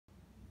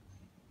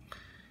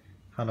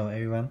Hello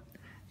everyone.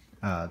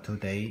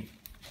 Today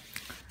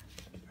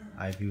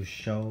I will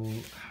show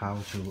how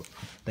to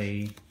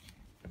update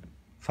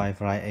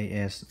Firefly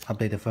AS,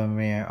 update the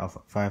firmware of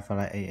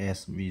Firefly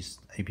AS with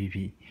app.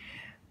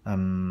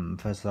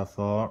 First of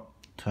all,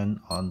 turn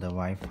on the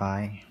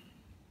Wi-Fi.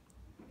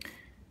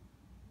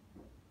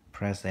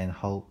 Press and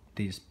hold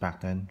this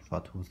button for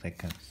 2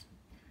 seconds,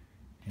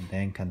 and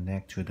then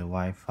connect to the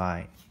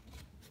Wi-Fi.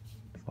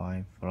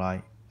 Firefly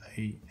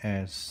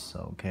AS,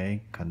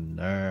 okay,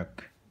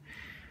 connect.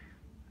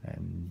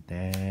 And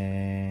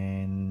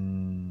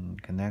then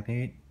connect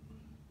it.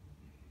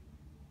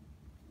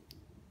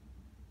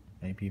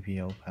 App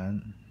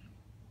open.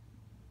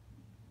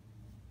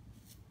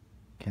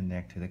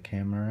 Connect to the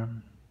camera.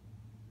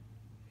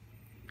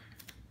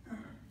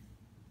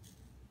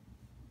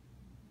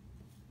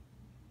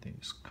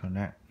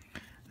 Disconnect.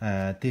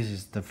 This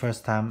is the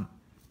first time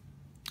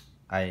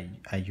I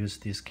use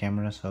this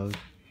camera, so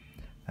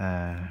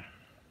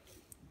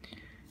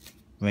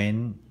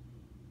when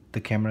the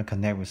camera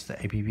connect with the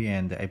app,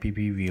 and the app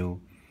will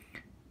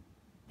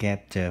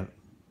get the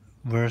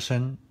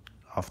version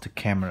of the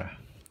camera,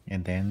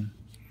 and then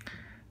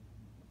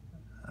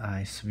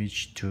I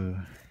switch to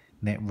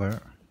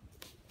network,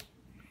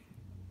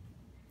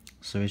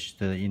 switch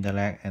to the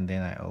internet, and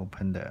then I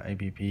open the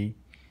app,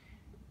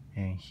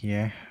 and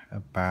here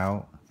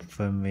about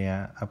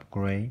firmware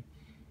upgrade.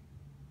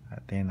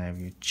 Then I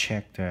will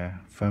check the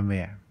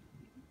firmware.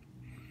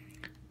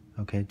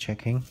 Okay,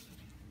 checking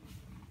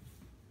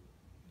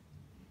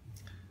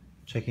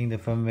the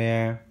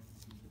firmware,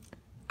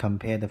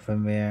 compare the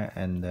firmware,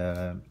 and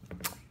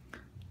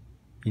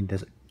in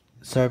the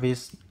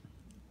service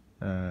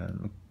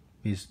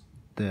with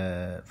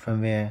the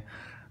firmware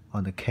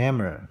on the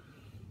camera.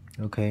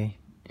 Okay,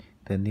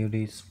 the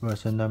newest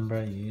version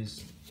number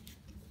is,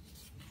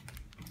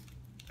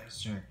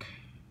 let's check.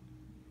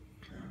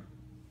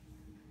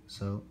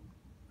 So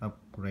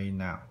upgrade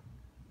now.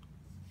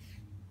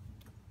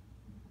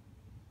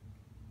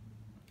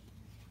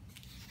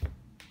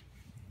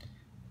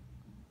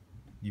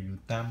 You will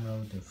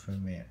download the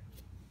firmware.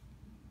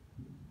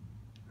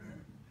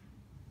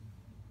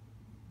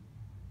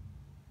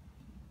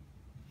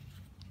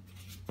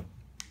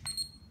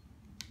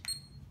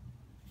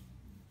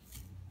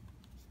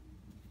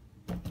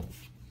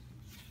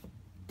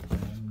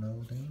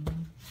 Downloading.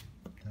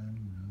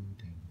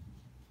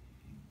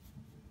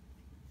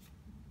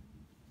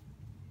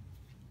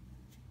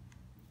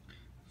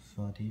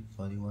 40,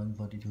 41,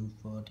 42,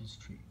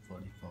 43,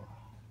 44.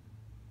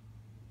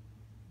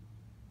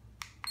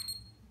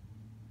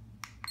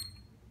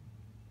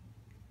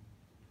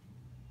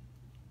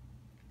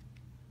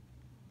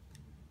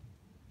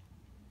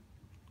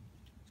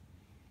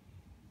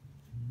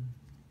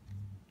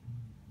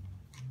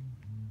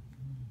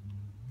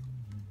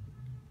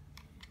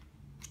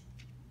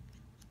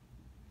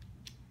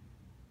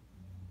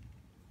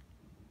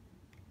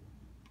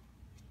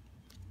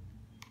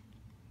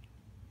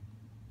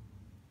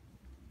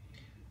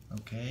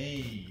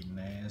 Okay,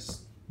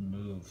 let's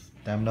move.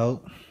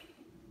 Download.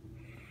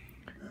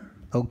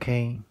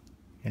 Okay,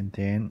 and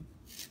then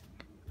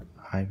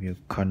I will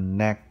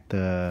connect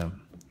the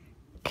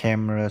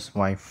camera's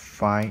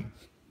Wi-Fi.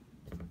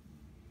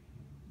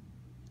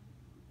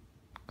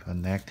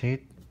 Connect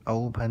it.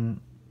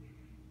 Open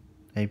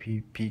app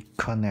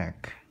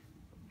connect.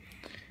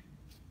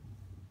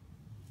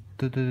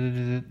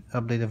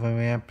 Update the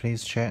firmware.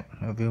 Please check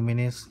a few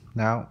minutes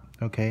now.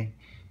 Okay,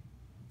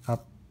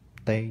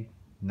 update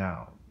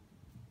now.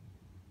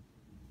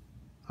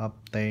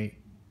 Update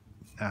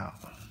now.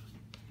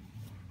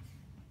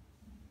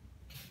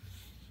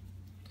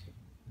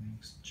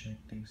 Next, check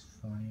this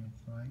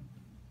Firefly.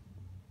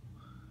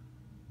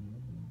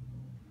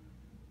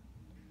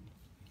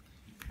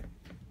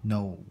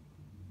 No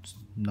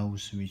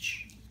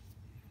switch.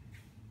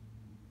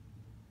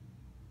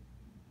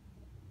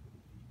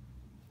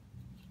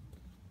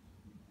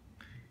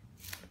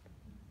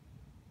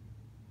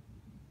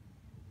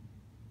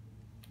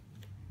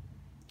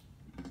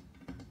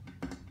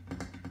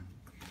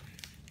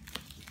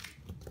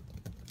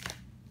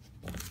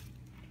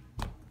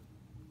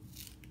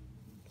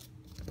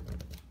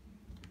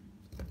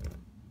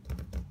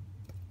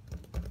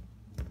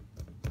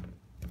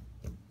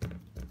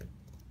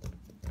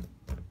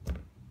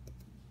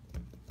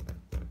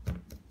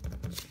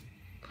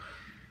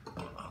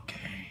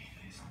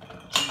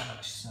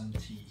 Some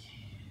tea.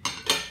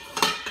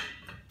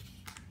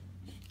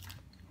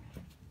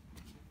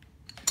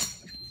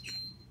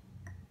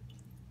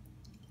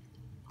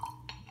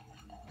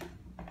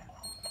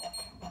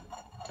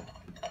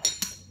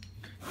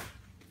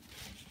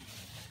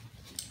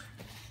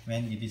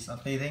 When it is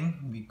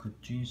updating, we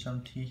could drink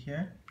some tea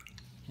here.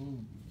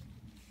 Ooh,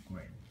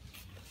 great.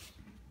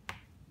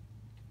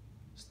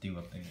 Still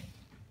updating.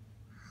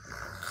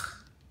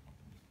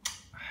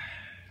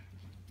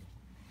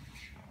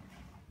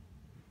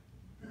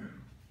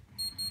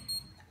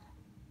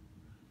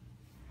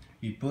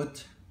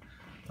 Reboot.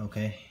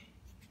 Okay.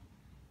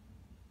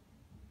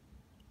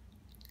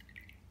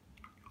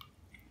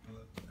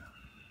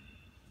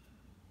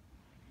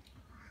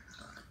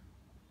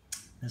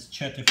 Let's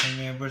check the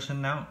firmware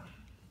version now.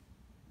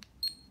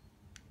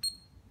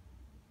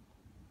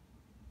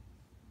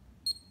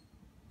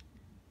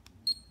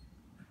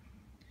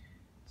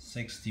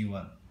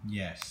 '61.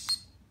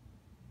 Yes.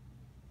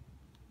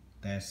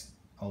 That's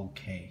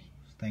okay.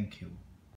 Thank you.